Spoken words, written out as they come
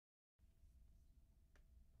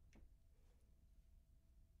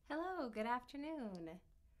Hello, good afternoon.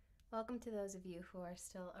 Welcome to those of you who are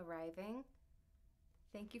still arriving.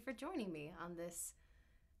 Thank you for joining me on this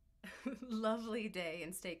lovely day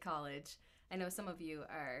in State College. I know some of you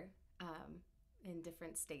are in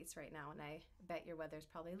different states right now, and I bet your weather's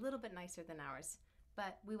probably a little bit nicer than ours,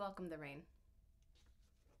 but we welcome the rain.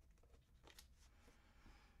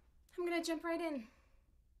 I'm going to jump right in.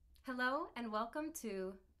 Hello, and welcome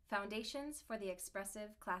to Foundations for the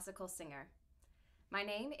Expressive Classical Singer. My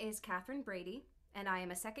name is Brady, and I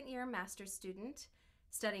am a second-year master's student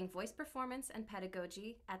studying Voice Performance and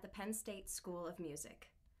Pedagogy at the Penn State School of Music.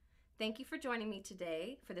 Thank you for joining me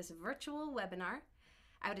today for this virtual webinar.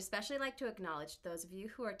 I would especially like to acknowledge those of you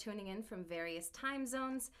who are tuning in from various time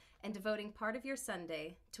zones and devoting part of your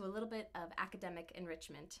Sunday to a little bit of academic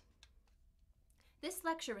enrichment. This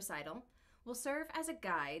lecture recital will serve as a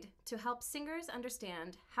guide to help singers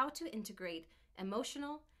understand how to integrate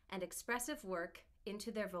emotional and expressive work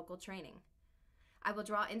into their vocal training. I will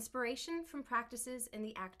draw inspiration from practices in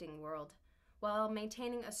the acting world while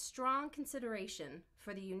maintaining a strong consideration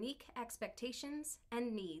for the unique expectations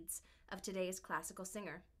and needs of today's classical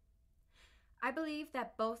singer. I believe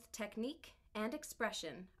that both technique and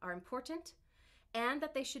expression are important and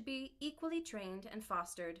that they should be equally trained and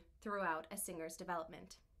fostered throughout a singer's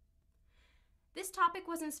development. This topic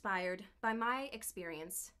was inspired by my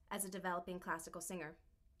experience as a developing classical singer.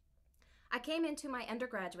 I came into my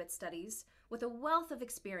undergraduate studies with a wealth of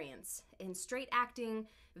experience in straight acting,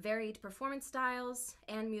 varied performance styles,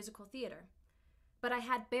 and musical theater, but I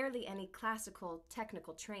had barely any classical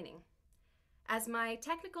technical training. As my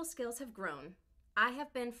technical skills have grown, I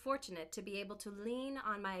have been fortunate to be able to lean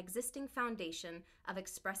on my existing foundation of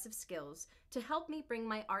expressive skills to help me bring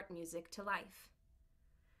my art music to life.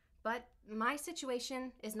 But my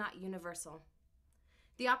situation is not universal.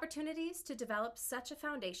 The opportunities to develop such a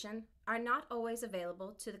foundation are not always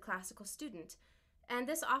available to the classical student, and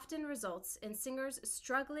this often results in singers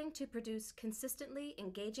struggling to produce consistently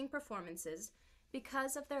engaging performances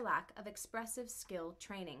because of their lack of expressive skill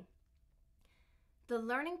training. The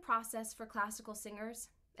learning process for classical singers,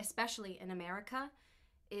 especially in America,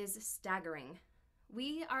 is staggering.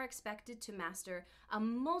 We are expected to master a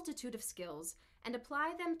multitude of skills and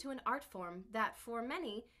apply them to an art form that, for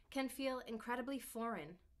many, can feel incredibly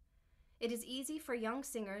foreign. It is easy for young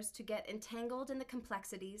singers to get entangled in the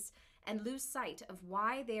complexities and lose sight of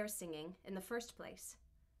why they are singing in the first place.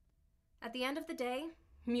 At the end of the day,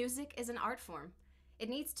 music is an art form. It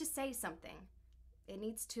needs to say something. It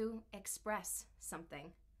needs to express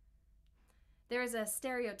something. There is a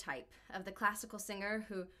stereotype of the classical singer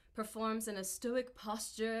who performs in a stoic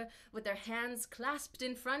posture with their hands clasped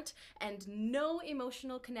in front and no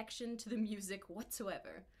emotional connection to the music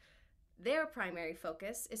whatsoever. Their primary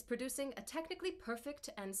focus is producing a technically perfect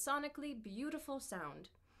and sonically beautiful sound.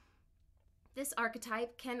 This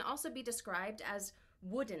archetype can also be described as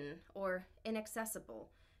wooden or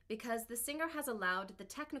inaccessible because the singer has allowed the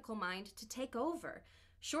technical mind to take over,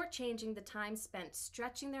 shortchanging the time spent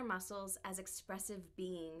stretching their muscles as expressive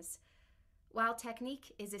beings. While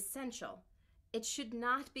technique is essential, it should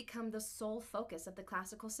not become the sole focus of the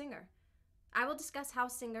classical singer. I will discuss how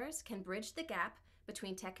singers can bridge the gap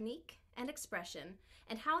between technique and expression,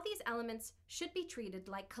 and how these elements should be treated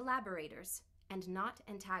like collaborators and not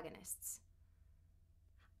antagonists.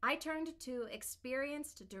 I turned to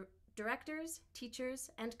experienced directors, teachers,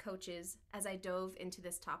 and coaches as I dove into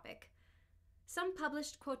this topic. Some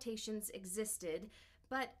published quotations existed,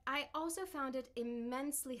 but I also found it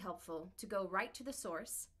immensely helpful to go right to the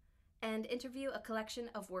source and interview a collection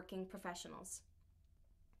of working professionals.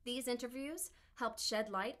 These interviews helped shed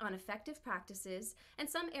light on effective practices and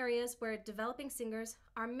some areas where developing singers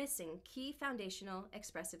are missing key foundational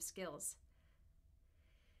expressive skills.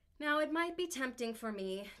 Now, it might be tempting for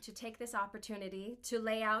me to take this opportunity to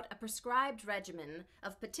lay out a prescribed regimen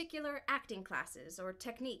of particular acting classes or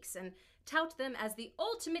techniques and tout them as the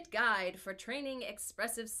ultimate guide for training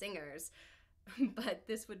expressive singers, but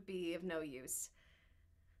this would be of no use.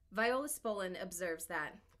 Viola Spolin observes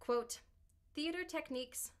that, quote, "Theater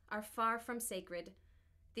techniques are far from sacred.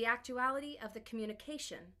 The actuality of the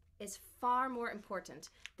communication is far more important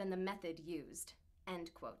than the method used,"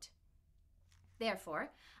 end quote.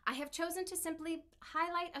 Therefore, I have chosen to simply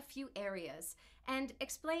highlight a few areas and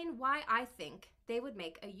explain why I think they would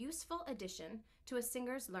make a useful addition to a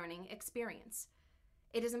singer's learning experience.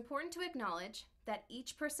 It is important to acknowledge that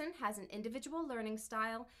each person has an individual learning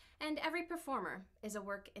style and every performer is a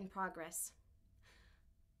work in progress.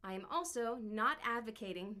 I am also not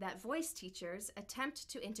advocating that voice teachers attempt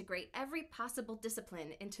to integrate every possible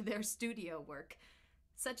discipline into their studio work.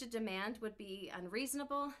 Such a demand would be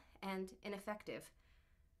unreasonable and ineffective.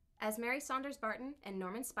 As Mary Saunders Barton and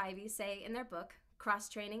Norman Spivey say in their book,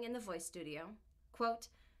 Cross-Training in the Voice Studio, quote,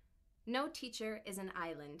 "No teacher is an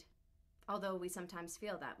island, although we sometimes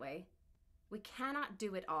feel that way. We cannot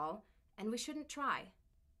do it all, and we shouldn't try,"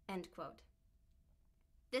 end quote.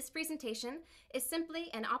 This presentation is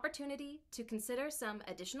simply an opportunity to consider some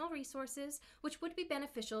additional resources which would be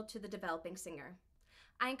beneficial to the developing singer.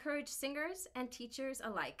 I encourage singers and teachers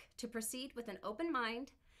alike to proceed with an open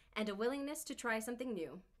mind and a willingness to try something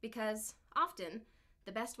new, because often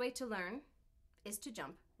the best way to learn is to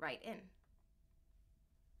jump right in.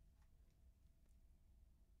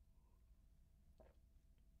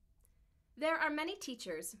 There are many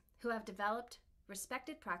teachers who have developed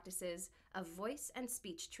respected practices of voice and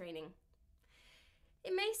speech training.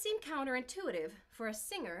 It may seem counterintuitive for a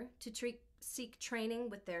singer to seek training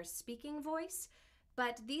with their speaking voice,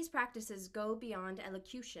 but these practices go beyond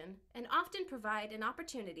elocution and often provide an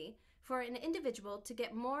opportunity for an individual to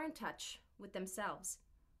get more in touch with themselves.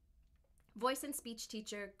 Voice and speech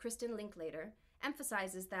teacher Kristen Linklater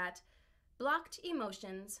emphasizes that blocked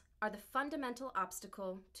emotions are the fundamental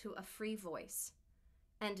obstacle to a free voice,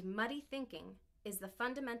 and muddy thinking is the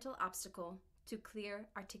fundamental obstacle to clear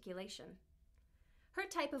articulation. Her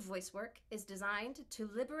type of voice work is designed to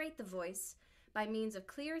liberate the voice by means of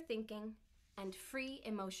clear thinking and free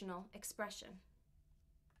emotional expression.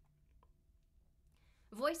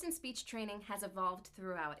 Voice and speech training has evolved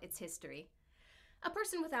throughout its history. A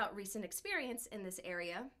person without recent experience in this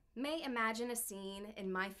area may imagine a scene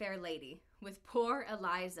in My Fair Lady with poor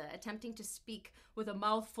Eliza attempting to speak with a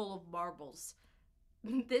mouthful of marbles.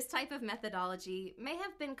 This type of methodology may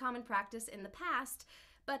have been common practice in the past,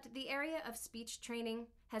 but the area of speech training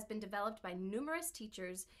has been developed by numerous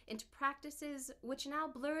teachers into practices which now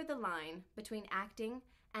blur the line between acting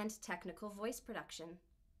and technical voice production.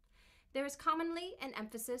 There is commonly an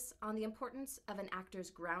emphasis on the importance of an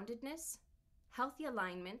actor's groundedness, healthy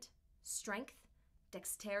alignment, strength,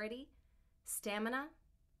 dexterity, stamina,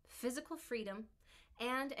 physical freedom,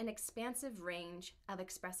 and an expansive range of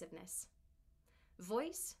expressiveness.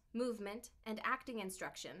 Voice, movement, and acting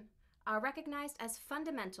instruction are recognized as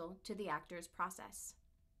fundamental to the actor's process.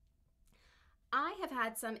 I have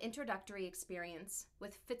had some introductory experience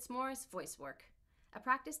with Fitzmaurice voice work, a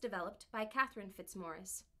practice developed by Catherine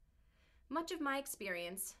Fitzmaurice. Much of my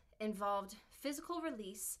experience involved physical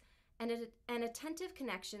release and an attentive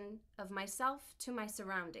connection of myself to my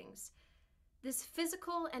surroundings. This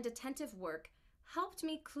physical and attentive work helped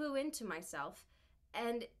me clue into myself,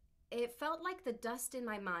 and it felt like the dust in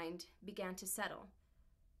my mind began to settle.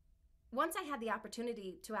 Once I had the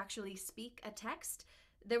opportunity to actually speak a text,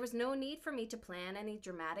 there was no need for me to plan any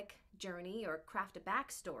dramatic journey or craft a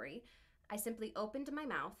backstory. I simply opened my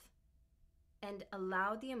mouth and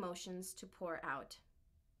allowed the emotions to pour out.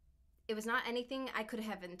 It was not anything I could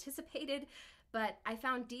have anticipated, but I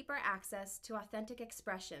found deeper access to authentic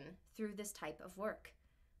expression through this type of work.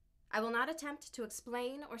 I will not attempt to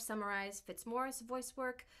explain or summarize Fitzmaurice voice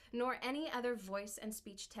work, nor any other voice and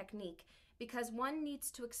speech technique, because one needs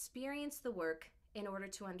to experience the work in order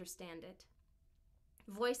to understand it.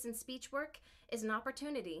 Voice and speech work is an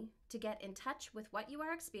opportunity to get in touch with what you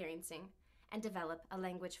are experiencing and develop a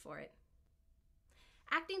language for it.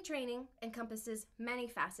 Acting training encompasses many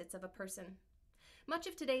facets of a person. Much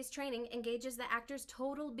of today's training engages the actor's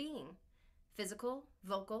total being: physical,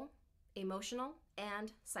 vocal, emotional,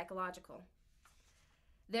 and psychological.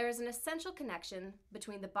 There is an essential connection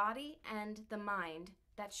between the body and the mind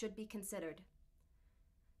that should be considered.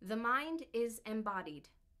 The mind is embodied.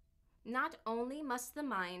 Not only must the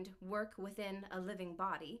mind work within a living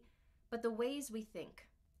body, but the ways we think,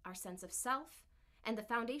 our sense of self, and the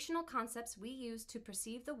foundational concepts we use to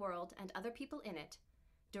perceive the world and other people in it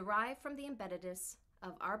derive from the embeddedness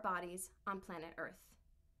of our bodies on planet Earth.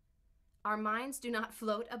 Our minds do not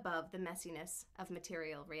float above the messiness of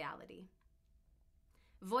material reality.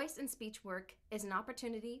 Voice and speech work is an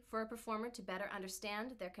opportunity for a performer to better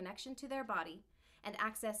understand their connection to their body and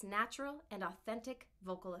access natural and authentic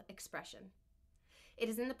vocal expression. It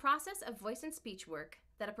is in the process of voice and speech work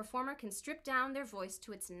that a performer can strip down their voice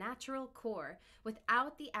to its natural core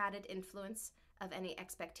without the added influence of any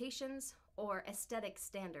expectations or aesthetic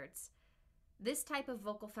standards. This type of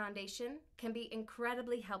vocal foundation can be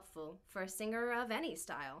incredibly helpful for a singer of any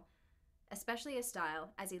style, especially a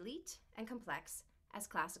style as elite and complex as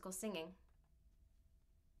classical singing.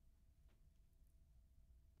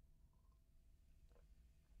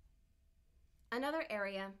 Another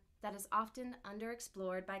area that is often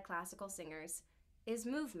underexplored by classical singers is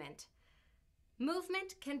movement.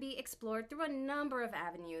 Movement can be explored through a number of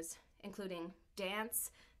avenues, including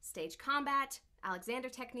dance, stage combat, Alexander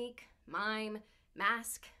technique, mime,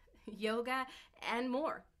 mask, yoga, and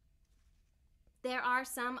more. There are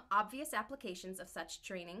some obvious applications of such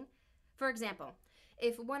training. For example,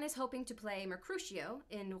 if one is hoping to play Mercutio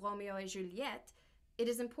in Romeo et Juliet, it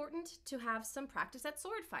is important to have some practice at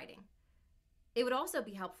sword fighting. It would also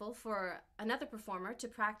be helpful for another performer to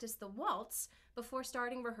practice the waltz before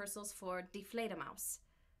starting rehearsals for Die Fledermaus.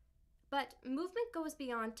 But movement goes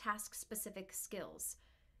beyond task-specific skills.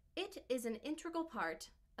 It is an integral part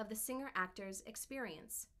of the singer-actor's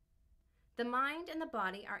experience. The mind and the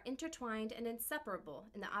body are intertwined and inseparable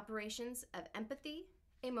in the operations of empathy,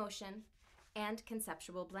 emotion, and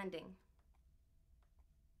conceptual blending.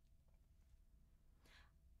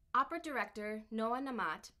 Opera director Noah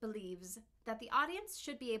Namat believes that the audience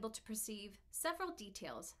should be able to perceive several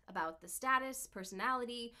details about the status,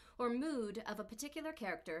 personality, or mood of a particular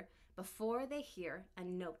character before they hear a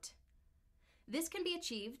note. This can be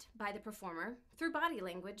achieved by the performer through body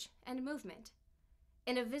language and movement.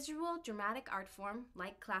 In a visual, dramatic art form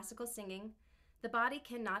like classical singing, the body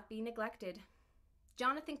cannot be neglected.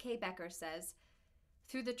 Jonathan K. Becker says,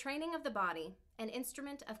 "Through the training of the body, an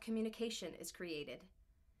instrument of communication is created.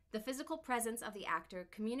 The physical presence of the actor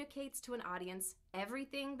communicates to an audience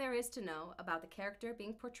everything there is to know about the character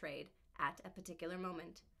being portrayed at a particular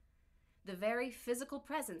moment. The very physical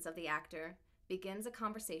presence of the actor begins a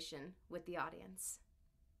conversation with the audience."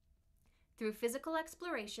 Through physical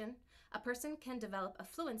exploration, a person can develop a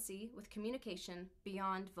fluency with communication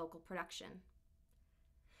beyond vocal production.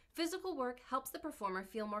 Physical work helps the performer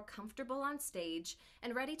feel more comfortable on stage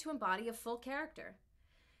and ready to embody a full character.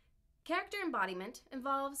 Character embodiment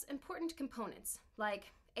involves important components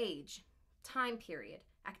like age, time period,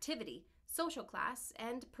 activity, social class,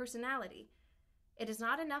 and personality. It is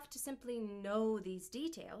not enough to simply know these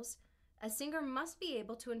details. A singer must be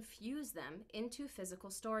able to infuse them into physical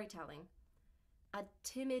storytelling. A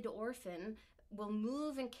timid orphan will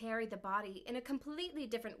move and carry the body in a completely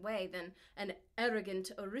different way than an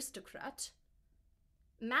arrogant aristocrat.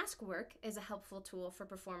 Mask work is a helpful tool for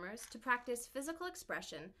performers to practice physical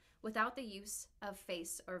expression without the use of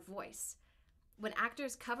face or voice. When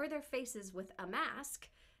actors cover their faces with a mask,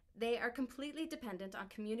 they are completely dependent on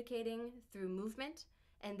communicating through movement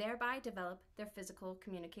and thereby develop their physical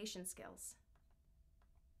communication skills.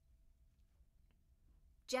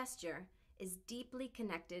 Gesture is deeply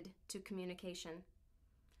connected to communication.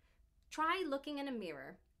 Try looking in a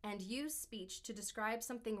mirror and use speech to describe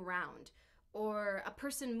something round or a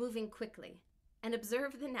person moving quickly, and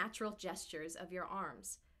observe the natural gestures of your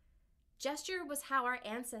arms. Gesture was how our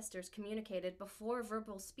ancestors communicated before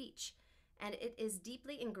verbal speech, and it is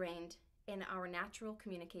deeply ingrained in our natural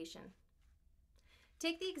communication.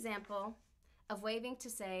 Take the example of waving to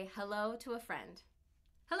say hello to a friend.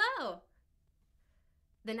 Hello!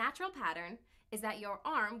 The natural pattern is that your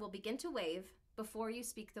arm will begin to wave before you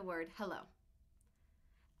speak the word hello.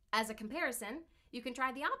 As a comparison, you can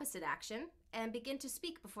try the opposite action and begin to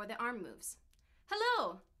speak before the arm moves.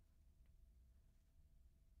 Hello!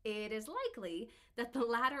 It is likely that the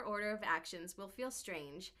latter order of actions will feel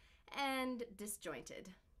strange and disjointed.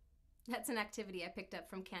 That's an activity I picked up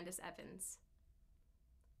from Candace Evans.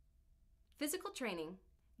 Physical training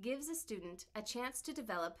gives a student a chance to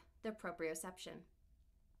develop their proprioception.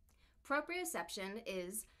 Proprioception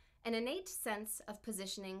is an innate sense of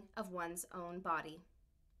positioning of one's own body.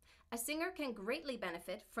 A singer can greatly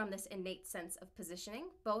benefit from this innate sense of positioning,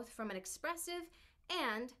 both from an expressive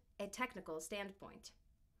and a technical standpoint.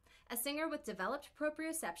 A singer with developed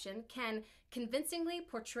proprioception can convincingly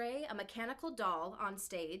portray a mechanical doll on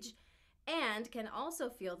stage and can also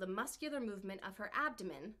feel the muscular movement of her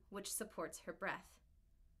abdomen, which supports her breath.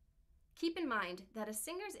 Keep in mind that a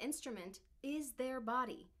singer's instrument is their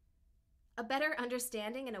body. A better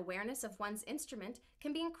understanding and awareness of one's instrument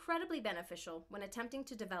can be incredibly beneficial when attempting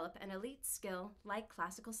to develop an elite skill like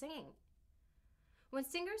classical singing. When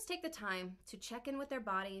singers take the time to check in with their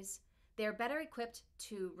bodies, they are better equipped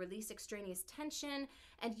to release extraneous tension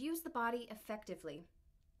and use the body effectively.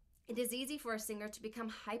 It is easy for a singer to become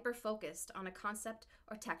hyper-focused on a concept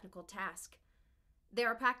or technical task. There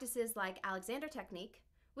are practices like Alexander technique,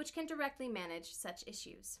 which can directly manage such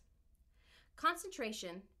issues.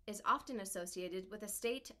 Concentration is often associated with a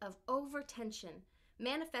state of over-tension,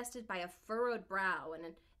 manifested by a furrowed brow and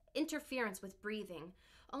an interference with breathing,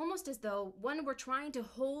 almost as though one were trying to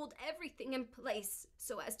hold everything in place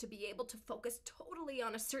so as to be able to focus totally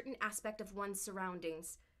on a certain aspect of one's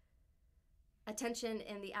surroundings. Attention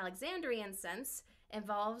in the Alexandrian sense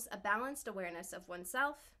involves a balanced awareness of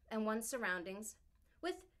oneself and one's surroundings,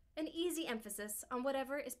 with an easy emphasis on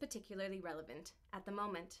whatever is particularly relevant at the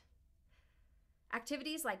moment.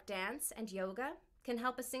 Activities like dance and yoga can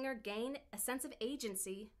help a singer gain a sense of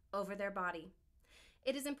agency over their body.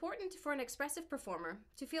 It is important for an expressive performer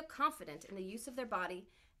to feel confident in the use of their body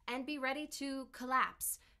and be ready to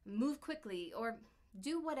collapse, move quickly, or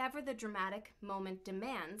do whatever the dramatic moment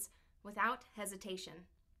demands without hesitation.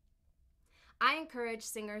 I encourage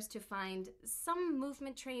singers to find some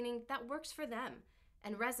movement training that works for them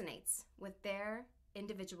and resonates with their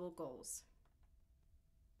individual goals.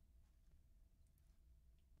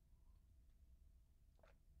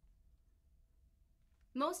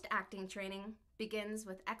 Most acting training begins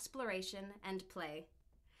with exploration and play.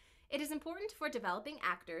 It is important for developing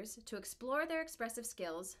actors to explore their expressive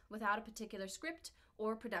skills without a particular script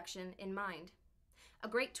or production in mind. A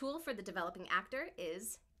great tool for the developing actor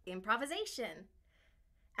is improvisation.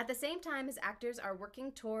 At the same time as actors are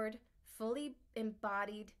working toward fully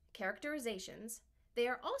embodied characterizations, they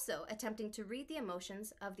are also attempting to read the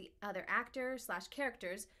emotions of the other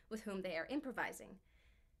actor/characters with whom they are improvising.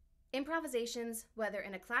 Improvisations, whether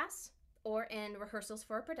in a class or in rehearsals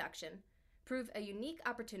for a production, prove a unique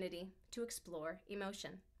opportunity to explore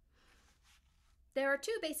emotion. There are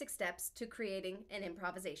two basic steps to creating an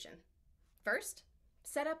improvisation. First,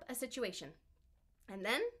 set up a situation, and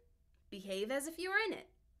then behave as if you are in it.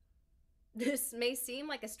 This may seem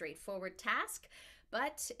like a straightforward task,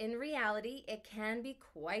 but in reality, it can be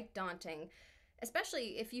quite daunting,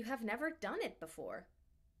 especially if you have never done it before.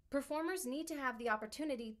 Performers need to have the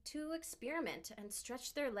opportunity to experiment and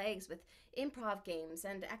stretch their legs with improv games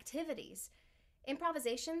and activities.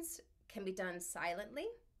 Improvisations can be done silently,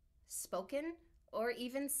 spoken, or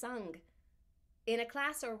even sung. In a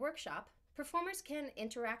class or workshop, performers can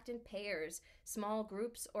interact in pairs, small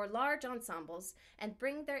groups, or large ensembles and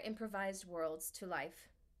bring their improvised worlds to life.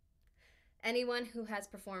 Anyone who has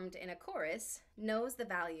performed in a chorus knows the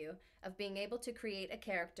value of being able to create a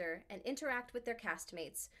character and interact with their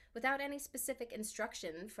castmates without any specific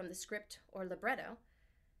instruction from the script or libretto.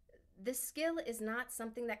 This skill is not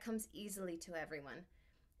something that comes easily to everyone.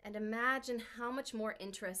 And imagine how much more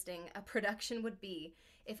interesting a production would be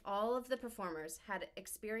if all of the performers had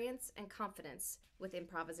experience and confidence with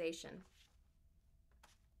improvisation.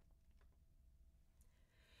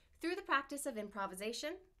 Through the practice of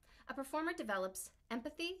improvisation, a performer develops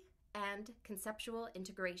empathy and conceptual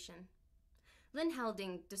integration. Lynn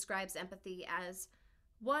Helding describes empathy as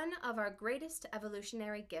one of our greatest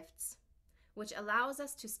evolutionary gifts, which allows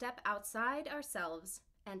us to step outside ourselves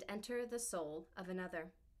and enter the soul of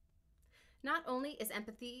another. Not only is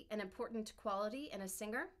empathy an important quality in a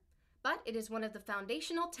singer, but it is one of the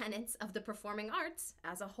foundational tenets of the performing arts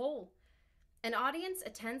as a whole. An audience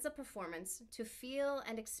attends a performance to feel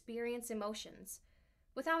and experience emotions.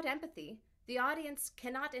 Without empathy, the audience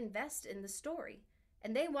cannot invest in the story,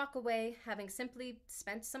 and they walk away having simply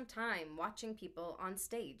spent some time watching people on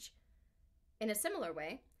stage. In a similar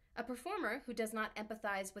way, a performer who does not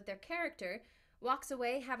empathize with their character walks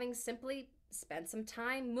away having simply spent some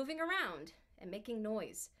time moving around and making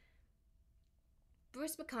noise.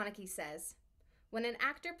 Bruce McConaughey says, "When an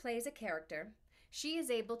actor plays a character, she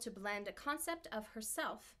is able to blend a concept of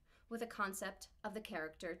herself with a concept of the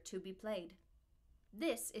character to be played.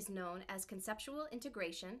 This is known as conceptual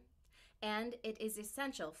integration, and it is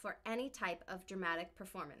essential for any type of dramatic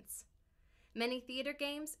performance. Many theater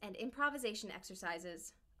games and improvisation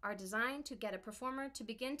exercises are designed to get a performer to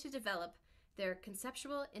begin to develop their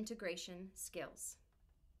conceptual integration skills."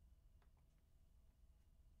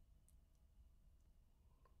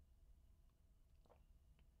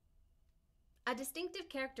 A distinctive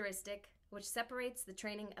characteristic which separates the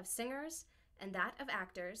training of singers and that of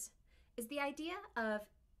actors is the idea of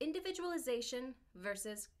individualization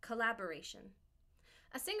versus collaboration.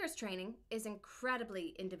 A singer's training is incredibly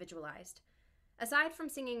individualized. Aside from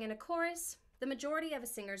singing in a chorus, the majority of a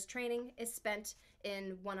singer's training is spent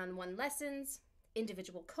in one-on-one lessons,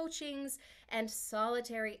 individual coachings, and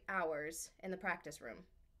solitary hours in the practice room.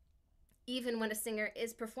 Even when a singer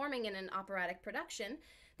is performing in an operatic production,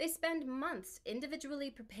 they spend months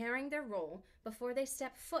individually preparing their role before they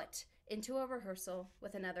step foot into a rehearsal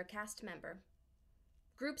with another cast member.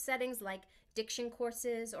 Group settings like diction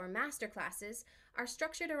courses or master classes are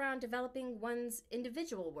structured around developing one's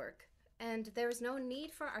individual work, and there is no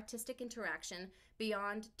need for artistic interaction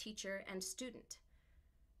beyond teacher and student.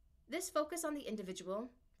 This focus on the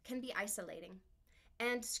individual can be isolating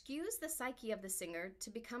and skews the psyche of the singer to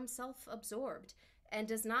become self-absorbed and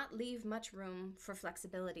does not leave much room for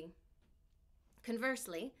flexibility.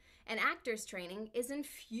 Conversely, an actor's training is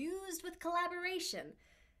infused with collaboration.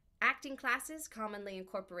 Acting classes commonly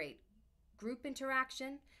incorporate group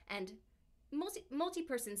interaction, and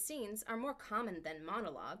multi-person scenes are more common than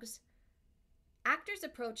monologues. Actors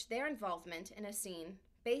approach their involvement in a scene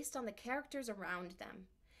based on the characters around them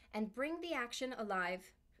and bring the action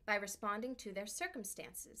alive by responding to their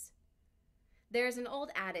circumstances. There is an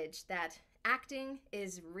old adage that acting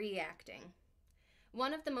is reacting.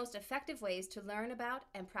 One of the most effective ways to learn about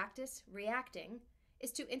and practice reacting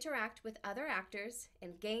is to interact with other actors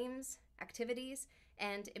in games, activities,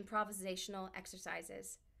 and improvisational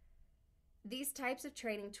exercises. These types of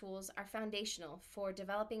training tools are foundational for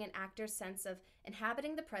developing an actor's sense of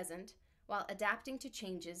inhabiting the present while adapting to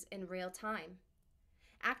changes in real time.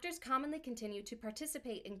 Actors commonly continue to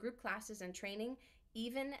participate in group classes and training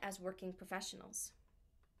even as working professionals.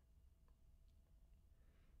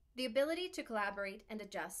 The ability to collaborate and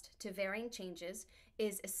adjust to varying changes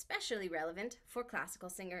is especially relevant for classical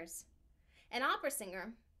singers. An opera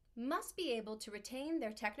singer must be able to retain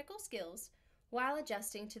their technical skills while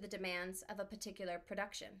adjusting to the demands of a particular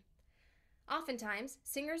production. Oftentimes,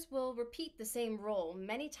 singers will repeat the same role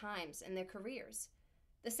many times in their careers.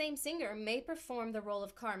 The same singer may perform the role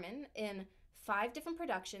of Carmen in 5 different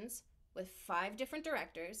productions with 5 different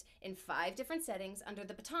directors in 5 different settings under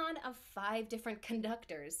the baton of 5 different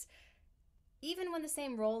conductors. Even when the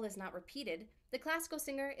same role is not repeated, the classical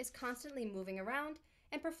singer is constantly moving around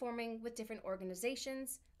and performing with different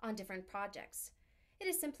organizations on different projects. It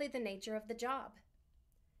is simply the nature of the job.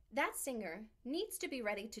 That singer needs to be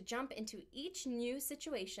ready to jump into each new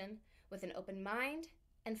situation with an open mind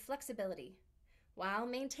and flexibility, while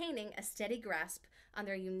maintaining a steady grasp on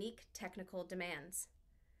their unique technical demands.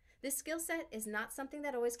 This skill set is not something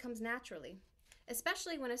that always comes naturally,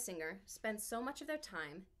 especially when a singer spends so much of their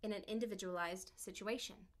time in an individualized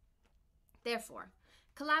situation. Therefore,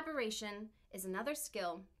 collaboration is another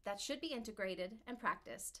skill that should be integrated and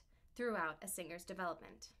practiced throughout a singer's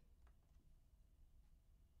development.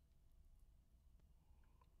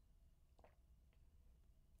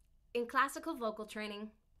 In classical vocal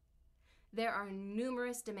training, there are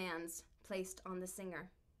numerous demands placed on the singer.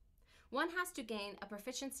 One has to gain a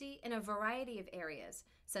proficiency in a variety of areas,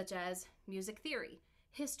 such as music theory,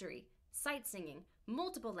 history, sight singing,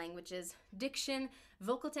 multiple languages, diction,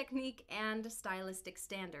 vocal technique, and stylistic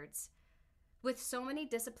standards. With so many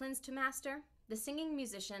disciplines to master, the singing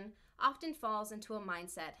musician often falls into a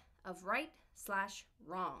mindset of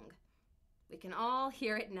right/wrong. We can all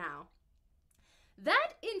hear it now.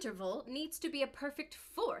 That interval needs to be a perfect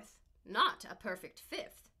 4th, not a perfect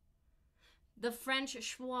 5th. The French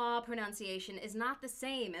schwa pronunciation is not the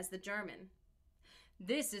same as the German.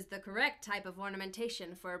 This is the correct type of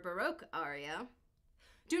ornamentation for a Baroque aria.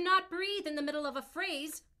 Do not breathe in the middle of a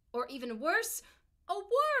phrase, or even worse, a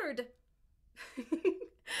word.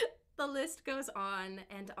 The list goes on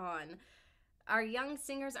and on. Our young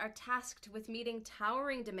singers are tasked with meeting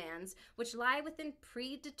towering demands which lie within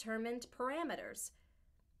predetermined parameters.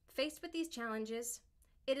 Faced with these challenges,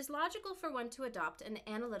 it is logical for one to adopt an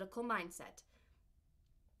analytical mindset.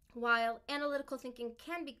 While analytical thinking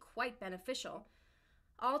can be quite beneficial,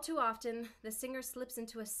 all too often the singer slips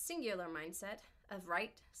into a singular mindset of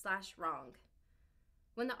right/wrong.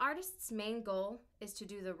 When the artist's main goal is to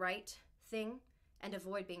do the right thing and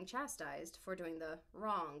avoid being chastised for doing the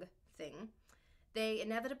wrong thing, they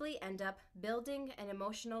inevitably end up building an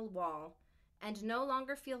emotional wall and no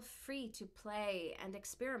longer feel free to play and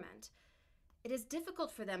experiment. It is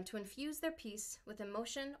difficult for them to infuse their piece with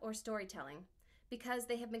emotion or storytelling because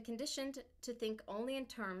they have been conditioned to think only in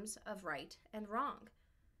terms of right and wrong.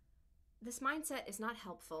 This mindset is not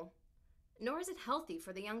helpful, nor is it healthy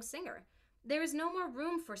for the young singer. There is no more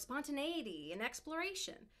room for spontaneity and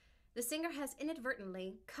exploration. The singer has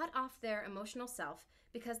inadvertently cut off their emotional self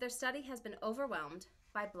because their study has been overwhelmed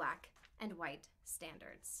by black and white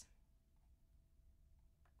standards.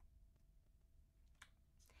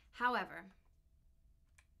 However,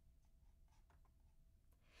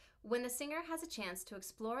 when the singer has a chance to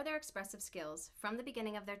explore their expressive skills from the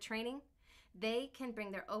beginning of their training, they can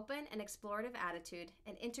bring their open and explorative attitude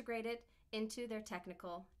and integrate it into their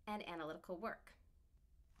technical and analytical work.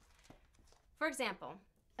 For example,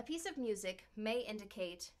 a piece of music may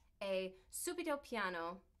indicate a subito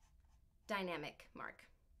piano dynamic mark.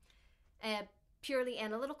 A purely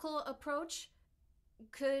analytical approach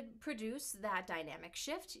could produce that dynamic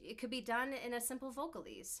shift. It could be done in a simple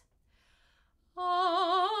vocalese.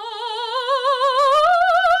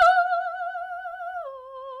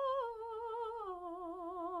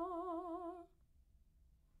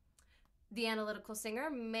 The analytical singer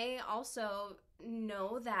may also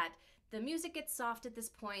know that the music gets soft at this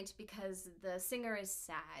point because the singer is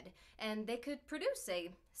sad, and they could produce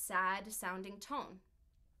a sad sounding tone.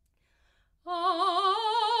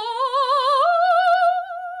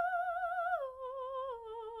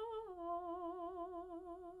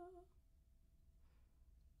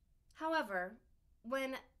 However,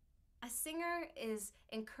 when singer is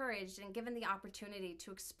encouraged and given the opportunity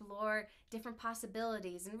to explore different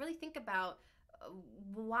possibilities and really think about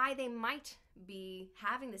why they might be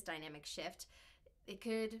having this dynamic shift, it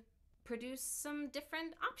could produce some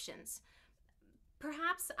different options.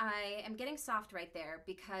 Perhaps I am getting soft right there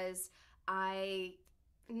because I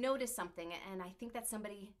noticed something and I think that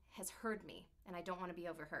somebody has heard me and I don't want to be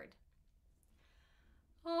overheard.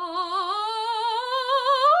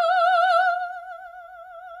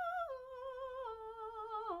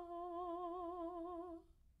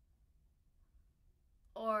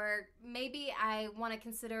 Or maybe I want to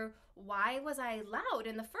consider, why was I loud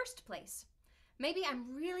in the first place? Maybe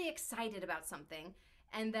I'm really excited about something,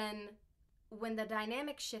 and then when the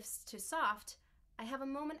dynamic shifts to soft, I have a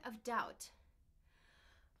moment of doubt.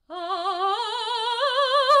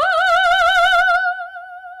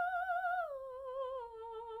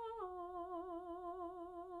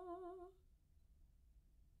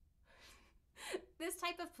 This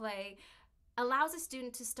type of play allows a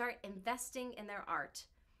student to start investing in their art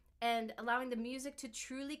and allowing the music to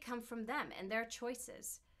truly come from them and their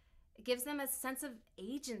choices. It gives them a sense of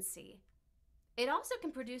agency. It also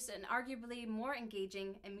can produce an arguably more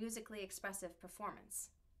engaging and musically expressive performance.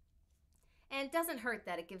 And it doesn't hurt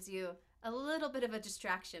that it gives you a little bit of a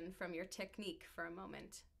distraction from your technique for a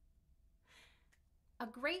moment. A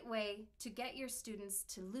great way to get your students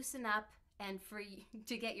to loosen up and for you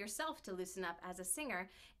to get yourself to loosen up as a singer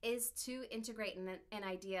is to integrate an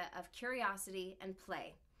idea of curiosity and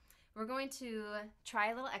play. We're going to try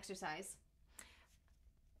a little exercise.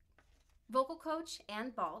 Vocal coach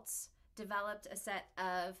Ann Baltz developed a set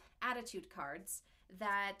of attitude cards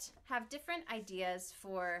that have different ideas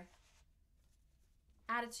for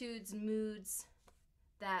attitudes, moods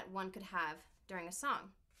that one could have during a song.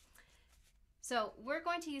 So we're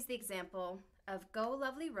going to use the example of Go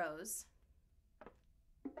Lovely Rose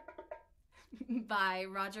by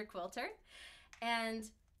Roger Quilter. And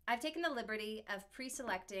I've taken the liberty of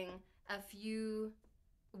pre-selecting a few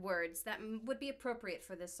words that would be appropriate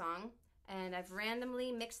for this song. And I've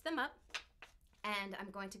randomly mixed them up. And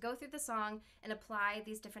I'm going to go through the song and apply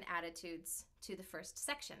these different attitudes to the first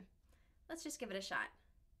section. Let's just give it a shot.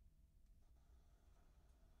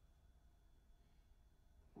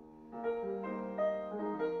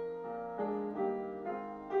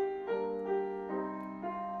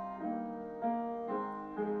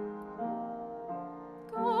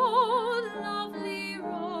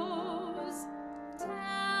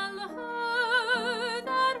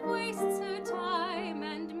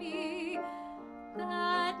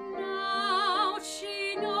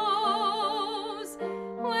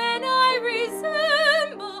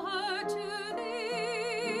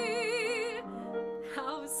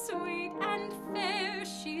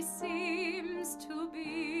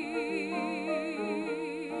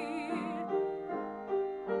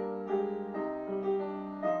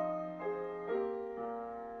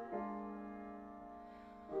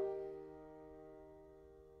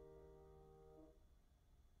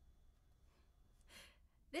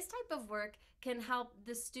 This type of work can help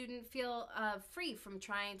the student feel free from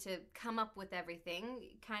trying to come up with everything.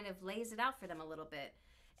 It kind of lays it out for them a little bit.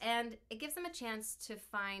 And it gives them a chance to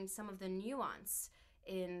find some of the nuance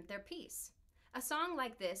in their piece. A song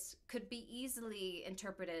like this could be easily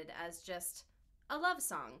interpreted as just a love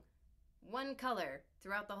song, one color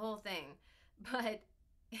throughout the whole thing. But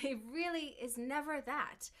it really is never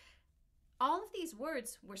that. All of these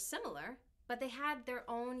words were similar, but they had their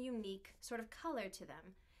own unique sort of color to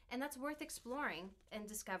them. And that's worth exploring and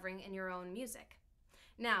discovering in your own music.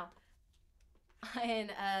 Now, in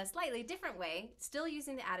a slightly different way, still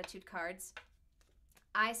using the attitude cards,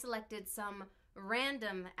 I selected some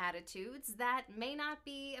random attitudes that may not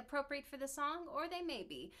be appropriate for the song, or they may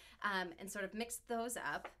be, and sort of mixed those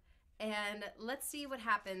up. And let's see what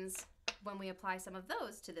happens when we apply some of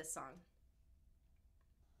those to this song.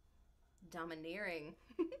 Domineering.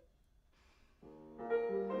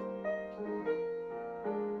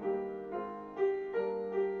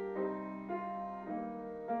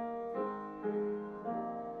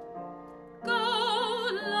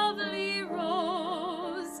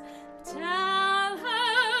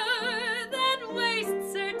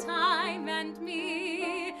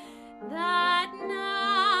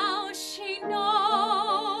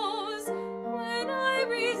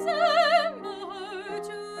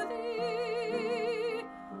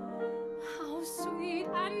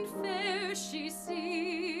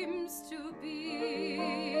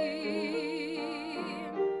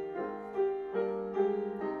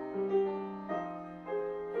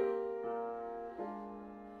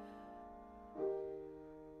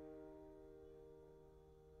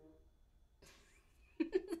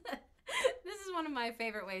 one of my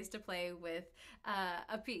favorite ways to play with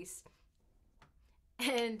a piece.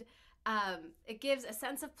 And it gives a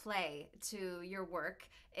sense of play to your work.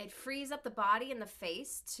 It frees up the body and the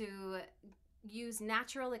face to use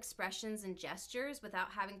natural expressions and gestures without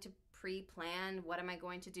having to pre-plan what am I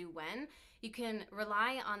going to do when. You can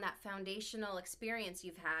rely on that foundational experience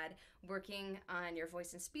you've had working on your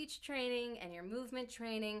voice and speech training and your movement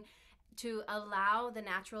training to allow the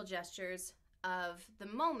natural gestures of the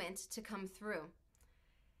moment to come through.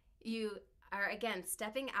 You are, again,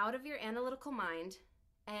 stepping out of your analytical mind,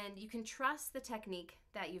 and you can trust the technique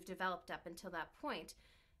that you've developed up until that point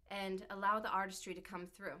and allow the artistry to come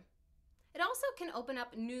through. It also can open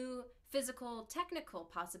up new physical, technical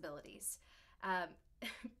possibilities.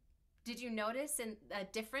 Did you notice a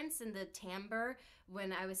difference in the timbre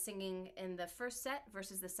when I was singing in the first set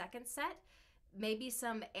versus the second set? Maybe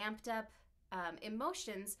some amped up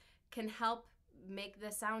emotions can help make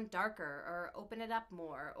the sound darker or open it up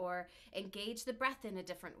more or engage the breath in a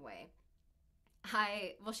different way.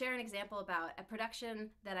 I will share an example about a production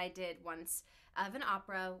that I did once of an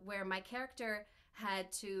opera where my character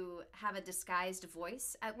had to have a disguised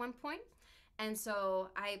voice at one point. And so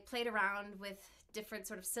I played around with different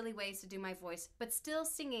sort of silly ways to do my voice, but still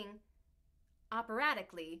singing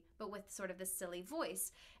operatically, but with sort of this silly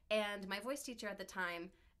voice. And my voice teacher at the time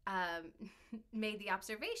made the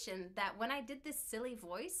observation that when I did this silly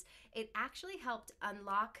voice, it actually helped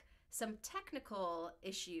unlock some technical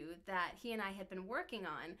issue that he and I had been working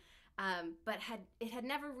on, but it had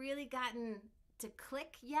never really gotten to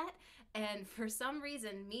click yet. And for some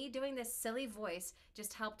reason, me doing this silly voice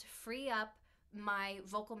just helped free up my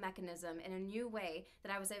vocal mechanism in a new way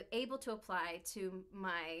that I was able to apply to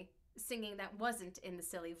my singing that wasn't in the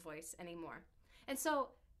silly voice anymore. And so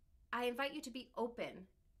I invite you to be open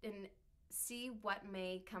and see what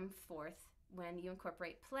may come forth when you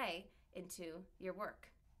incorporate play into your work.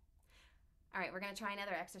 All right, we're going to try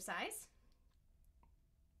another exercise.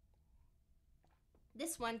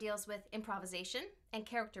 This one deals with improvisation and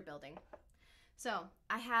character building. So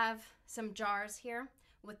I have some jars here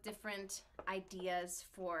with different ideas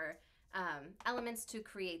for elements to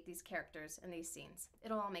create these characters and these scenes.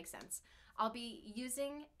 It'll all make sense. I'll be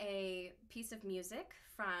using a piece of music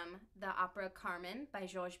from the opera Carmen by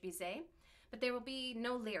Georges Bizet, but there will be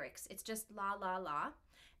no lyrics. It's just la, la, la.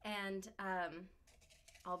 And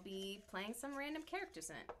I'll be playing some random characters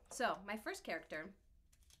in it. So my first character,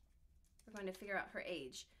 we're going to figure out her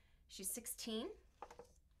age. She's 16,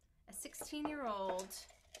 a 16-year-old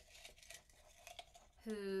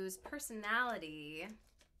whose personality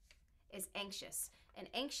is anxious, an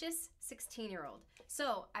anxious 16-year-old.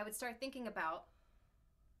 So I would start thinking about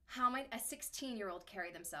how might a 16-year-old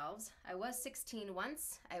carry themselves. I was 16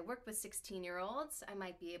 once. I worked with 16-year-olds. I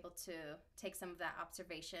might be able to take some of that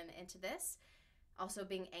observation into this. Also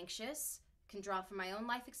being anxious can draw from my own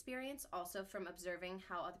life experience, also from observing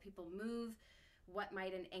how other people move. What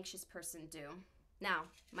might an anxious person do? Now,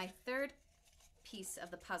 my third piece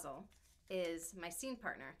of the puzzle is my scene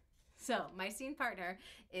partner. So my scene partner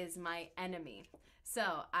is my enemy. So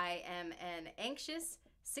I am an anxious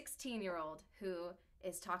 16-year-old who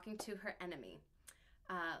is talking to her enemy.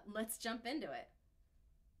 Let's jump into it.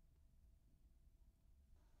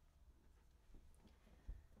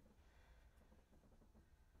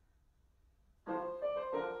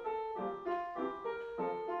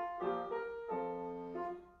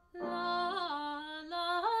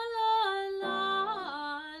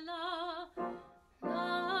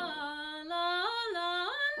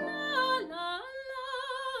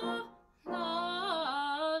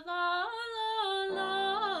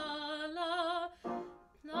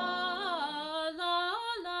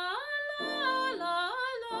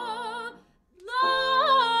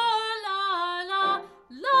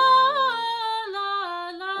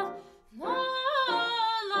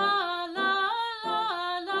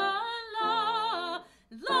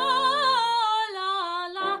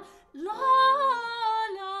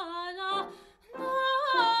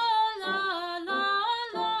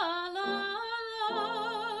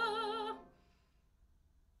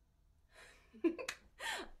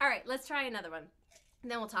 All right, let's try another one,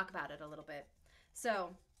 and then we'll talk about it a little bit. So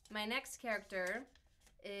my next character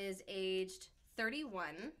is aged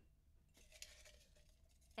 31,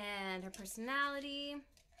 and her personality,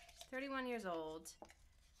 31 years old,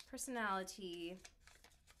 personality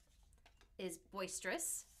is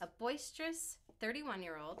boisterous, a boisterous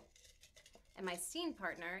 31-year-old, and my scene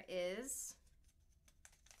partner is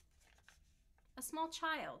a small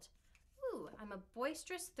child. Ooh, I'm a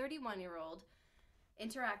boisterous 31-year-old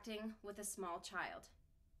interacting with a small child.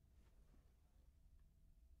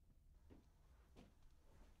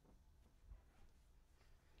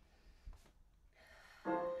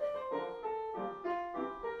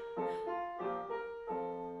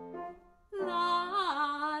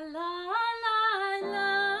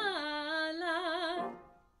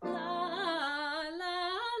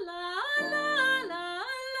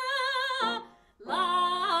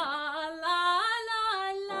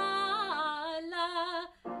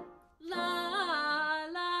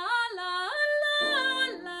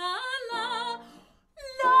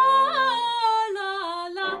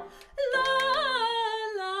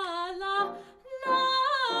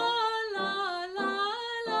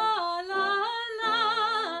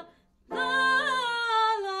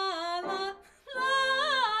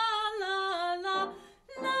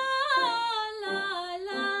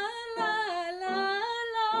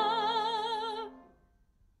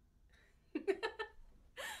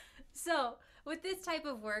 type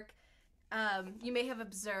of work, you may have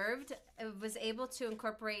observed, was able to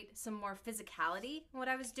incorporate some more physicality in what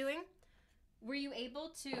I was doing. Were you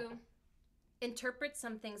able to interpret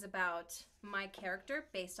some things about my character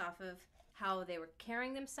based off of how they were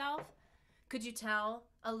carrying themselves? Could you tell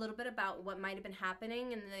a little bit about what might have been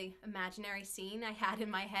happening in the imaginary scene I had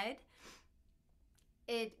in my head?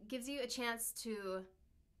 It gives you a chance to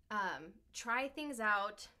try things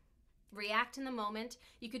out, react in the moment.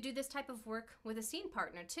 You could do this type of work with a scene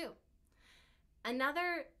partner too.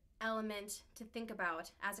 Another element to think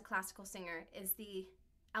about as a classical singer is the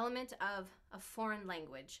element of a foreign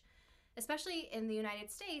language. Especially in the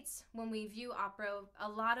United States, when we view opera, a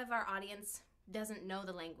lot of our audience doesn't know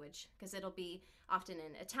the language because it'll be often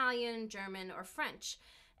in Italian, German, or French.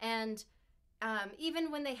 And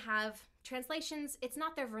even when they have translations, it's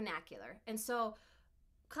not their vernacular. And so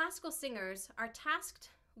classical singers are tasked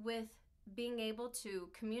with being able to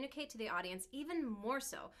communicate to the audience even more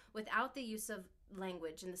so without the use of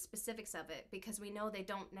language and the specifics of it, because we know they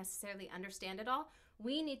don't necessarily understand it all.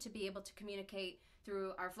 We need to be able to communicate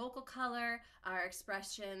through our vocal color, our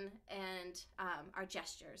expression, and our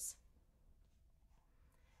gestures.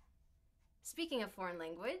 Speaking of foreign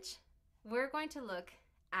language, we're going to look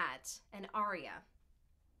at an aria.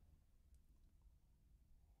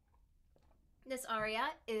 This aria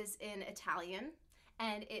is in Italian,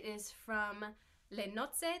 and it is from Le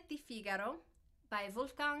Nozze di Figaro by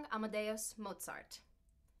Wolfgang Amadeus Mozart.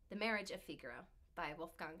 The Marriage of Figaro by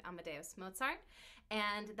Wolfgang Amadeus Mozart,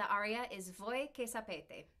 and the aria is Voi che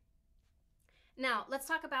sapete. Now, let's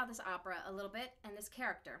talk about this opera a little bit and this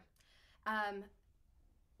character.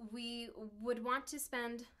 We would want to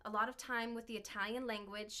spend a lot of time with the Italian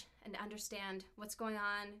language and understand what's going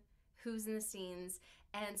on, who's in the scenes.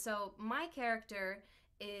 And so my character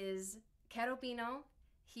is Cherubino.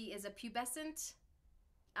 He is a pubescent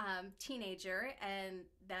teenager, and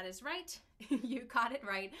that is right. You caught it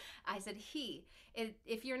right. I said he.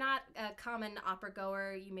 If you're not a common opera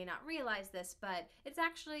goer, you may not realize this, but it's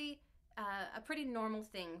actually a pretty normal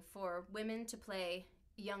thing for women to play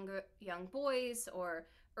young boys or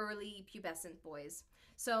early pubescent boys.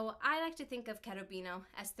 So I like to think of Cherubino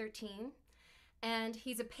as 13, and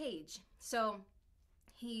he's a page. So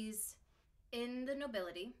he's in the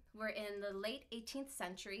nobility. We're in the late 18th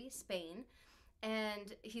century Spain,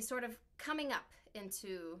 and he's sort of coming up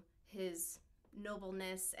into his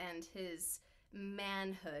nobleness and his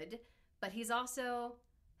manhood, but he's also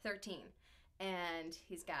 13, and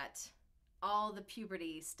he's got all the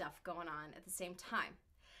puberty stuff going on at the same time.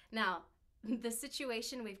 Now, the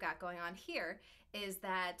situation we've got going on here is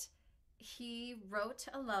that he wrote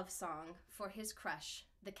a love song for his crush,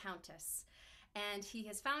 the Countess, and he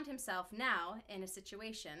has found himself now in a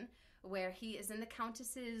situation where he is in the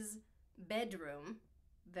Countess's bedroom,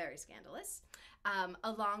 very scandalous,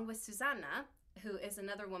 along with Susanna, who is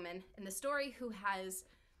another woman in the story who has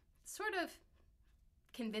sort of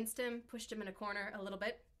convinced him, pushed him in a corner a little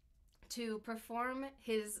bit, to perform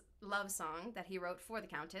his love song that he wrote for the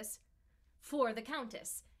Countess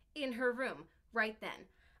in her room right then.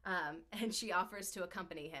 And she offers to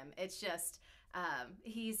accompany him. It's just,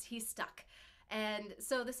 he's stuck. And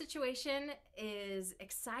so the situation is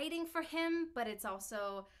exciting for him, but it's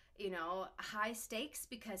also, high stakes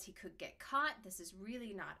because he could get caught. This is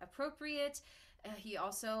really not appropriate. He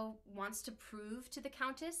also wants to prove to the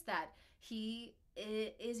Countess that he's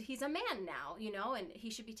a man now, and he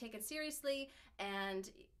should be taken seriously, and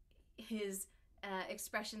his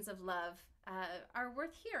expressions of love are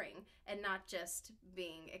worth hearing and not just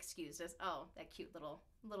being excused as, oh, that cute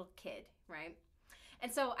little kid, right?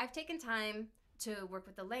 And so I've taken time to work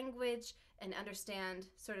with the language and understand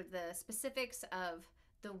sort of the specifics of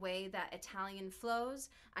the way that Italian flows.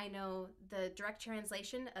 I know the direct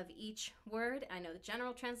translation of each word. I know the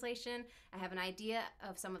general translation. I have an idea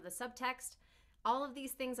of some of the subtext. All of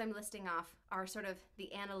these things I'm listing off are sort of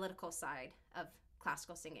the analytical side of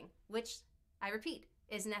classical singing, which, I repeat,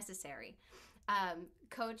 is necessary.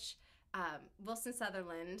 Coach Wilson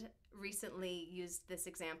Sutherland recently used this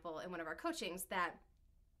example in one of our coachings, that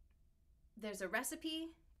there's a recipe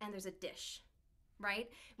and there's a dish, right?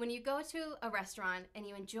 When you go to a restaurant and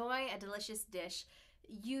you enjoy a delicious dish,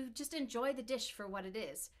 you just enjoy the dish for what it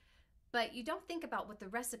is, but you don't think about what the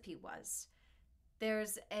recipe was.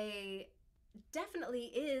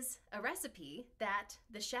 Definitely is a recipe that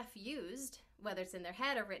the chef used, whether it's in their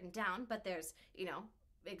head or written down, but there's,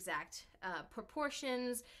 exact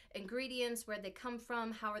proportions, ingredients, where they come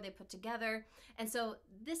from, how are they put together. And so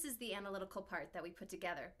this is the analytical part that we put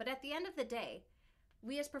together. But at the end of the day,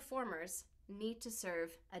 we as performers need to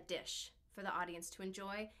serve a dish for the audience to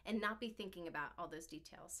enjoy and not be thinking about all those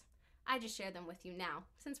details. I just share them with you now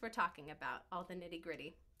since we're talking about all the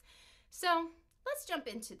nitty-gritty. So let's jump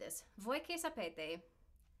into this. Voi che sapete?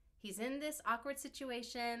 He's in this awkward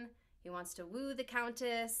situation. He wants to woo the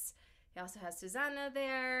Countess. He also has Susanna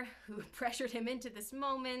there, who pressured him into this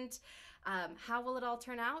moment. How will it all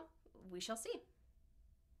turn out? We shall see.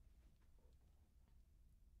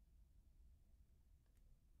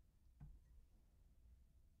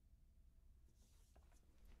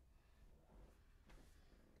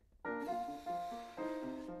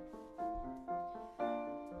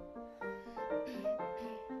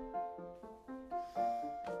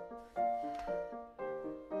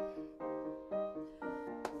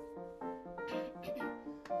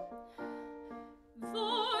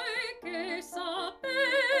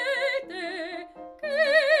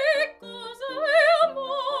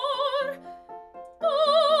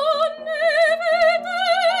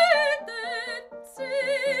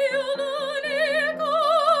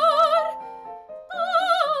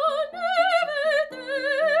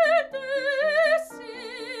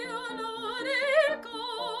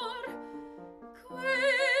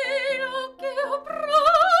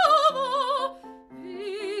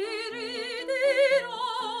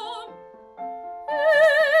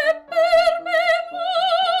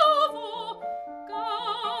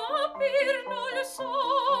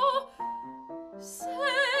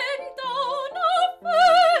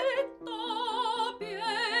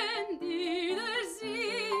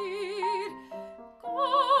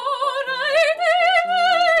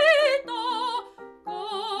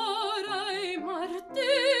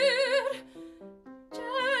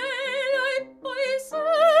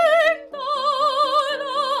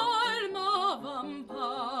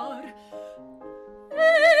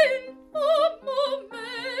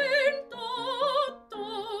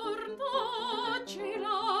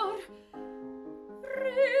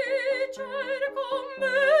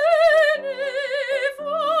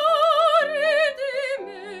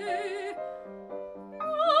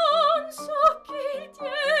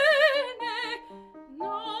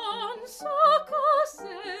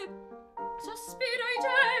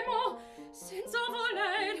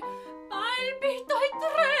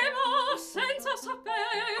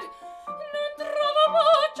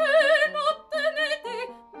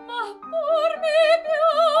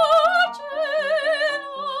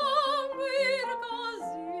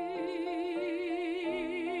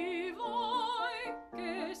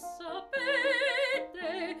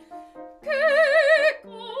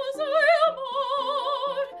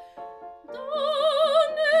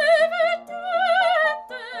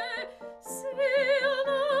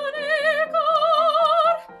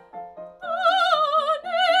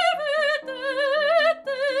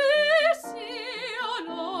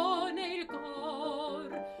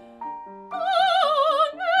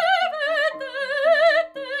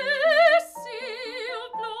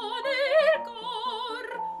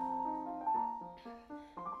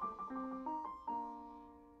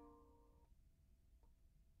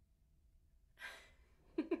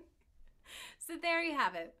 So there you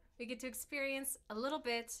have it. We get to experience a little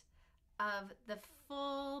bit of the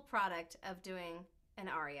full product of doing an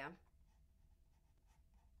aria.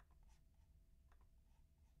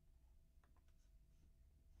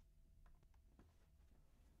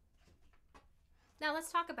 Now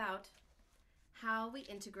let's talk about how we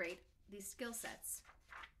integrate these skill sets.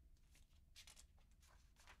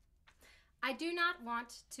 I do not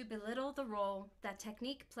want to belittle the role that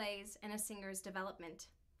technique plays in a singer's development.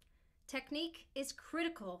 Technique is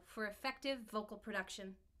critical for effective vocal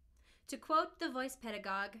production. To quote the voice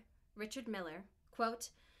pedagogue, Richard Miller, quote,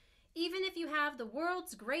 "Even if you have the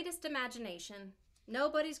world's greatest imagination,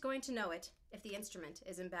 nobody's going to know it if the instrument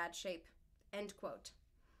is in bad shape." End quote.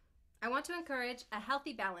 I want to encourage a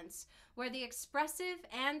healthy balance where the expressive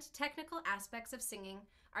and technical aspects of singing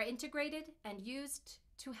are integrated and used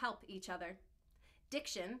to help each other.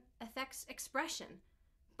 Diction affects expression.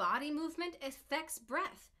 Body movement affects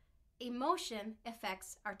breath. Emotion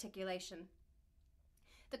affects articulation.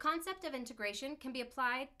 The concept of integration can be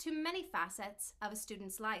applied to many facets of a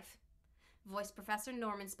student's life. Voice professor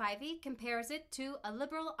Norman Spivey compares it to a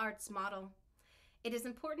liberal arts model. It is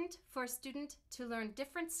important for a student to learn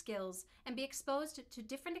different skills and be exposed to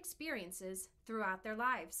different experiences throughout their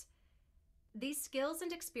lives. These skills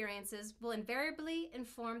and experiences will invariably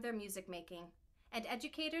inform their music making, and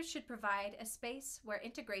educators should provide a space where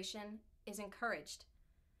integration is encouraged.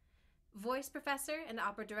 Voice professor and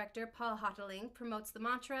opera director Paul Hoteling promotes the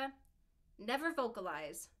mantra, "Never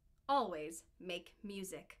vocalize, always make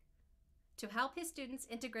music," to help his students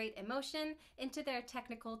integrate emotion into their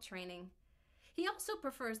technical training. He also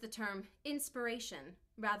prefers the term inspiration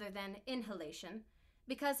rather than inhalation,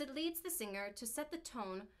 because it leads the singer to set the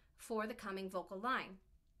tone for the coming vocal line.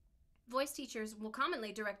 Voice teachers will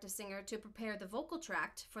commonly direct a singer to prepare the vocal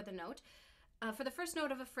tract for the note, for the first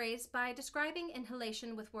note of a phrase by describing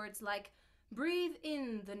inhalation with words like, breathe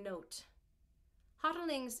in the note.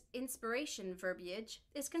 Hoteling's inspiration verbiage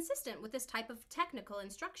is consistent with this type of technical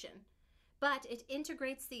instruction, but it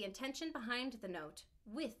integrates the intention behind the note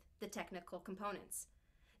with the technical components.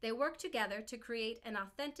 They work together to create an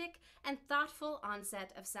authentic and thoughtful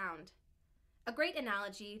onset of sound. A great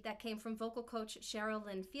analogy that came from vocal coach Cheryl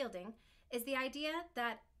Lynn Fielding is the idea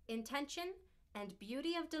that intention and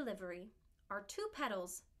beauty of delivery are two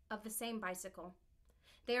pedals of the same bicycle.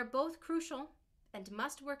 They are both crucial and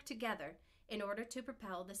must work together in order to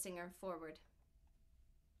propel the singer forward.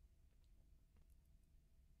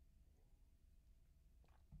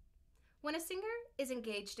 When a singer is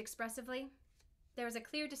engaged expressively, there is a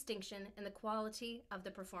clear distinction in the quality of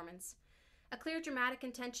the performance. A clear dramatic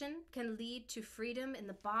intention can lead to freedom in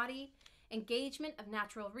the body, engagement of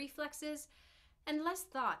natural reflexes, and less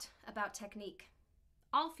thought about technique,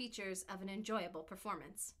 all features of an enjoyable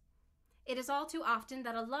performance. It is all too often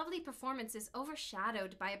that a lovely performance is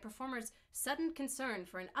overshadowed by a performer's sudden concern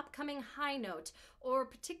for an upcoming high note or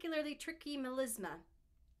particularly tricky melisma.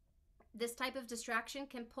 This type of distraction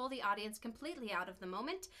can pull the audience completely out of the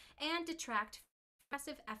moment and detract from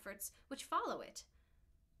expressive efforts which follow it.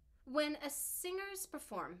 When singers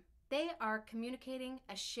perform, they are communicating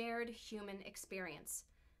a shared human experience.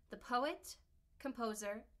 The poet,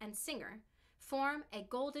 composer, and singer form a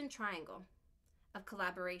golden triangle of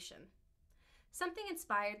collaboration. Something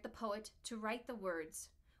inspired the poet to write the words,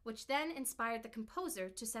 which then inspired the composer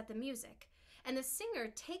to set the music, and the singer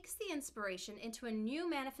takes the inspiration into a new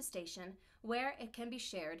manifestation where it can be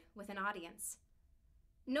shared with an audience.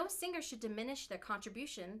 No singer should diminish their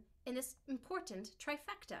contribution in this important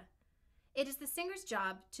trifecta. It is the singer's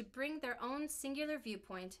job to bring their own singular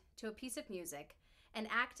viewpoint to a piece of music and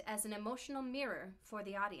act as an emotional mirror for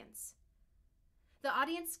the audience. The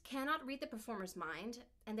audience cannot read the performer's mind,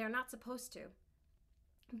 and they're not supposed to.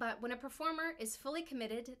 But when a performer is fully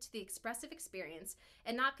committed to the expressive experience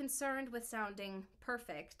and not concerned with sounding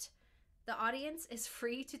perfect, the audience is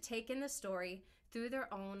free to take in the story through their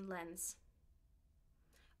own lens.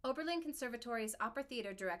 Oberlin Conservatory's opera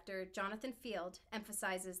theater director, Jonathan Field,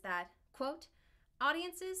 emphasizes that, quote,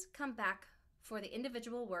 audiences come back for the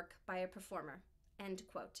individual work by a performer, end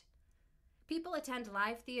quote. People attend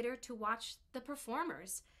live theater to watch the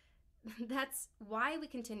performers. That's why we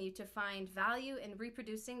continue to find value in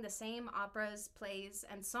reproducing the same operas, plays,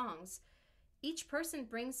 and songs. Each person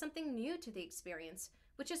brings something new to the experience,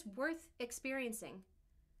 which is worth experiencing.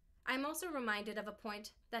 I'm also reminded of a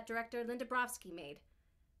point that director Linda Brovsky made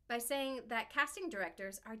by saying that casting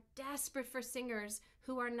directors are desperate for singers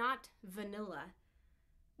who are not vanilla.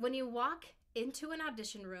 When you walk into an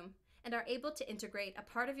audition room and are able to integrate a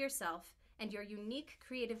part of yourself and your unique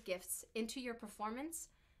creative gifts into your performance,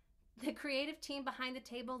 the creative team behind the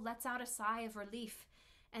table lets out a sigh of relief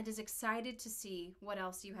and is excited to see what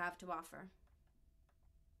else you have to offer.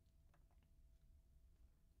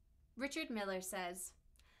 Richard Miller says,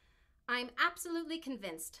 I'm absolutely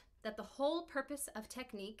convinced that the whole purpose of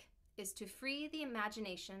technique is to free the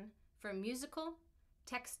imagination for musical,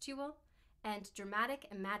 textual, and dramatic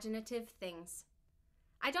imaginative things.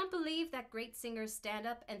 I don't believe that great singers stand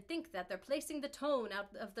up and think that they're placing the tone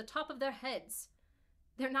out of the top of their heads.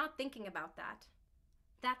 They're not thinking about that.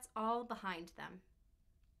 That's all behind them.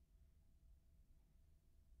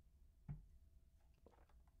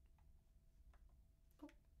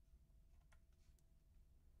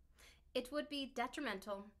 It would be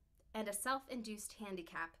detrimental and a self-induced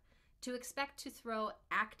handicap to expect to throw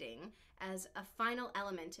acting as a final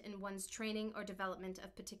element in one's training or development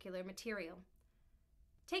of particular material.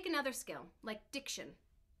 Take another skill, like diction.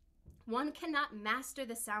 One cannot master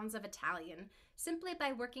the sounds of Italian simply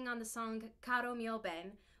by working on the song Caro mio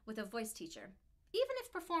ben with a voice teacher, even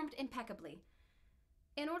if performed impeccably.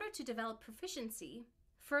 In order to develop proficiency,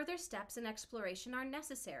 further steps in exploration are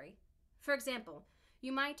necessary. For example,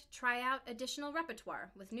 you might try out additional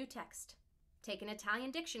repertoire with new text, take an Italian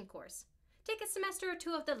diction course, take a semester or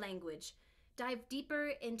two of the language, dive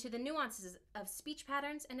deeper into the nuances of speech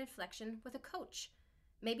patterns and inflection with a coach,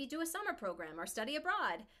 maybe do a summer program or study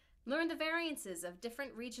abroad, learn the variances of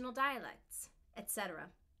different regional dialects, etc.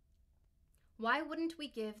 Why wouldn't we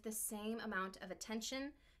give the same amount of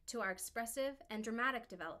attention to our expressive and dramatic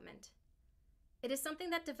development? It is something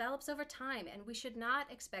that develops over time, and we should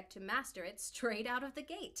not expect to master it straight out of the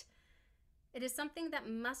gate. It is something that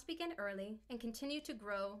must begin early and continue to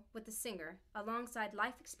grow with the singer alongside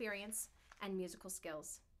life experience and musical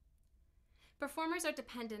skills. Performers are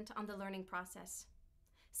dependent on the learning process.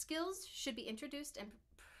 Skills should be introduced and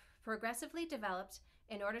progressively developed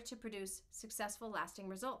in order to produce successful, lasting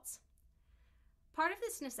results. Part of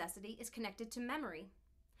this necessity is connected to memory.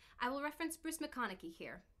 I will reference Bruce McConaughey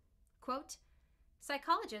here. Quote,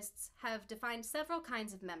 "Psychologists have defined several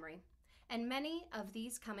kinds of memory, and many of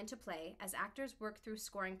these come into play as actors work through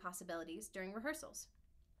scoring possibilities during rehearsals.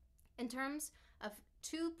 In terms of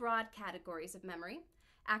two broad categories of memory,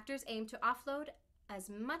 actors aim to offload as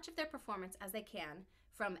much of their performance as they can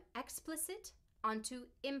from explicit onto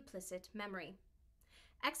implicit memory.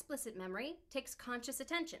 Explicit memory takes conscious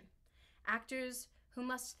attention. Actors who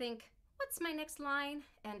must think, what's my next line,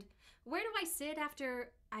 and where do I sit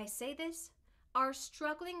after I say this, are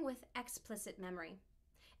struggling with explicit memory.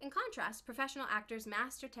 In contrast, professional actors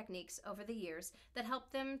master techniques over the years that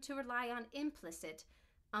help them to rely on implicit,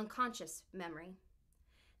 unconscious memory.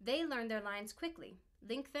 They learn their lines quickly,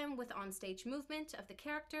 link them with onstage movement of the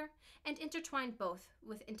character, and intertwine both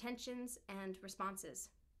with intentions and responses."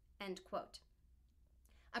 End quote.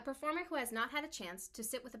 A performer who has not had a chance to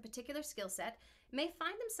sit with a particular skill set may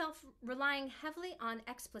find themselves relying heavily on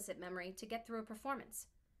explicit memory to get through a performance.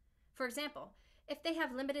 For example, if they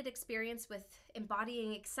have limited experience with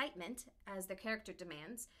embodying excitement as their character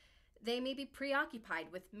demands, they may be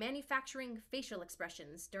preoccupied with manufacturing facial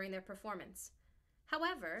expressions during their performance.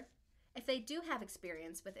 However, if they do have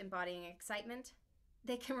experience with embodying excitement,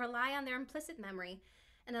 they can rely on their implicit memory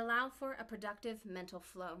and allow for a productive mental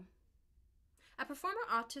flow. A performer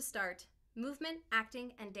ought to start movement,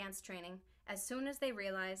 acting, and dance training as soon as they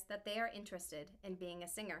realize that they are interested in being a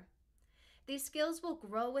singer. These skills will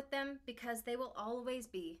grow with them because they will always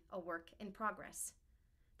be a work in progress.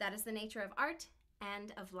 That is the nature of art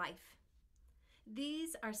and of life.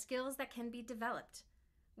 These are skills that can be developed.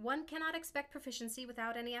 One cannot expect proficiency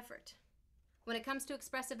without any effort. When it comes to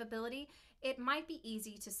expressive ability, it might be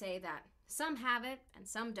easy to say that some have it and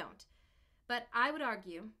some don't. But I would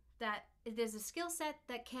argue that it is a skill set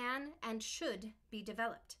that can and should be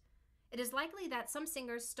developed. It is likely that some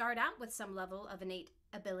singers start out with some level of innate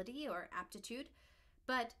ability or aptitude,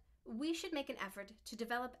 but we should make an effort to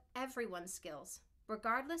develop everyone's skills,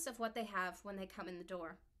 regardless of what they have when they come in the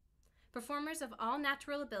door. Performers of all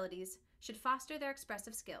natural abilities should foster their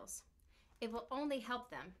expressive skills. It will only help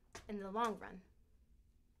them in the long run.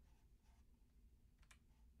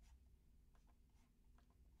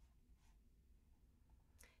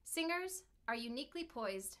 Singers are uniquely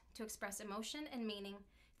poised to express emotion and meaning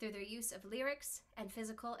through their use of lyrics and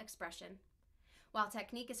physical expression. While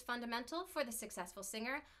technique is fundamental for the successful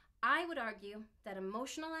singer, I would argue that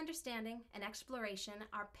emotional understanding and exploration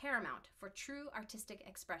are paramount for true artistic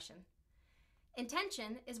expression.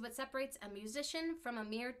 Intention is what separates a musician from a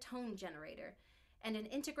mere tone generator, and an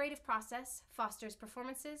integrative process fosters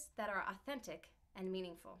performances that are authentic and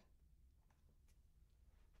meaningful.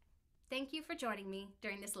 Thank you for joining me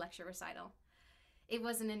during this lecture recital. It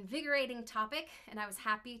was an invigorating topic, and I was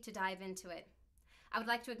happy to dive into it. I would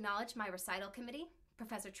like to acknowledge my recital committee,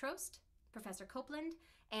 Professor Trost, Professor Copeland,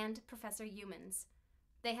 and Professor Humans.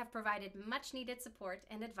 They have provided much needed support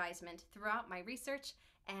and advisement throughout my research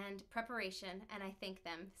and preparation, and I thank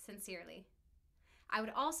them sincerely. I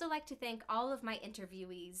would also like to thank all of my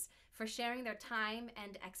interviewees for sharing their time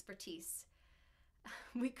and expertise.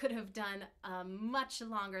 We could have done a much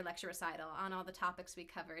longer lecture recital on all the topics we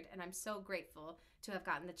covered, and I'm so grateful to have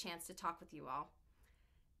gotten the chance to talk with you all.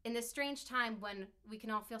 In this strange time when we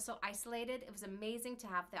can all feel so isolated, it was amazing to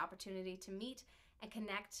have the opportunity to meet and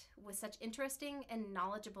connect with such interesting and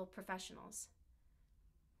knowledgeable professionals.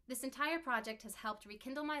 This entire project has helped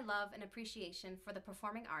rekindle my love and appreciation for the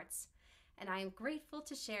performing arts, and I am grateful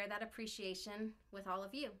to share that appreciation with all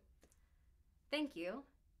of you. Thank you,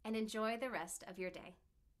 and enjoy the rest of your day.